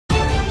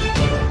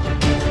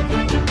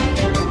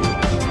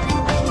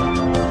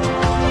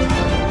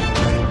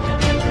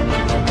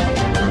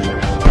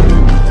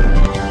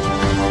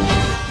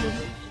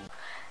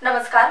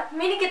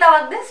मी Nikita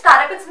Wagde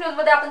star epics news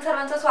मध्ये आपण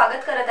सर्वांचं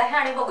स्वागत करत आहे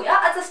आणि बघूया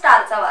आजचा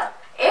स्टारचा वार।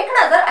 एक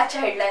नजर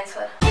आजच्या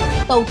हेडलाईन्सवर।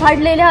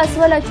 चौथाडलेल्या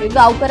अस्वलाची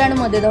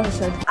गावकऱ्यांमध्ये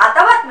दहशत।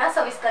 आता बातम्या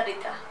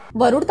सविस्तररित्या।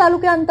 वरुड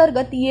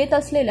तालुक्याअंतर्गत येत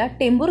असलेल्या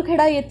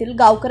टेंभुरखेडा येथील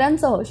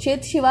गावकऱ्यांसह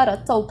शेत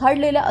शिवारात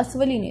चौथाडलेल्या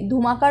अस्वलीने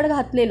धुमाकाळ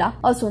घातलेला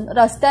असून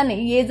रस्त्याने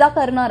ये जा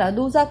करणारा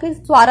दुचाकी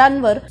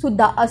स्वारांवर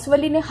सुद्धा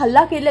अस्वलीने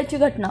हल्ला केल्याची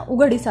घटना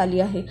उघडीस आली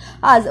आहे।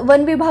 आज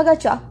वन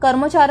विभागाच्या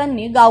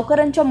कर्मचाऱ्यांनी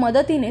गावकऱ्यांच्या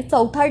मदतीने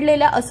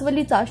चौथाडलेल्या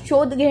अस्वलीचा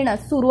शोध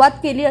घेण्यास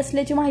सुरुवात केली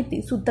असल्याची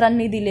माहिती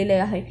सूत्रांनी दिलेली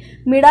आहे।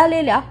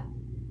 मिळालेल्या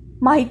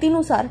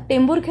माहितीनुसार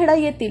टेंभुरखेडा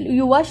येथील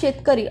युवा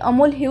शेतकरी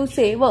अमोल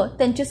हिवसे व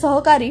त्यांचे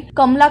सहकारी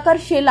कमलाकर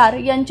शेलार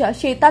यांच्या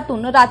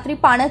शेतातून रात्री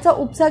पाण्याचा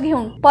उपसा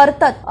घेऊन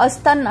परतत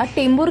असताना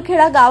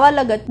टेंभुरखेडा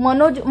गावालगत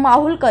मनोज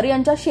माहुलकर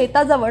यांच्या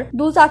शेताजवळ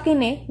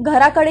दुचाकीने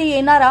घराकडे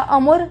येणारा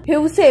अमोल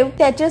हिवसे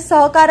त्याचे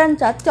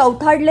सहकाऱ्यांच्या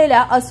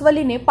चौथाडलेल्या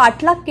अस्वलीने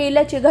पाठलाग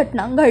केल्याची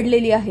घटना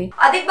घडलेली आहे।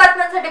 अधिक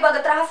बातम्यांसाठी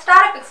बघत रहा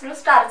स्टार एपिक्स न्यूज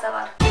स्टारचा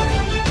वार।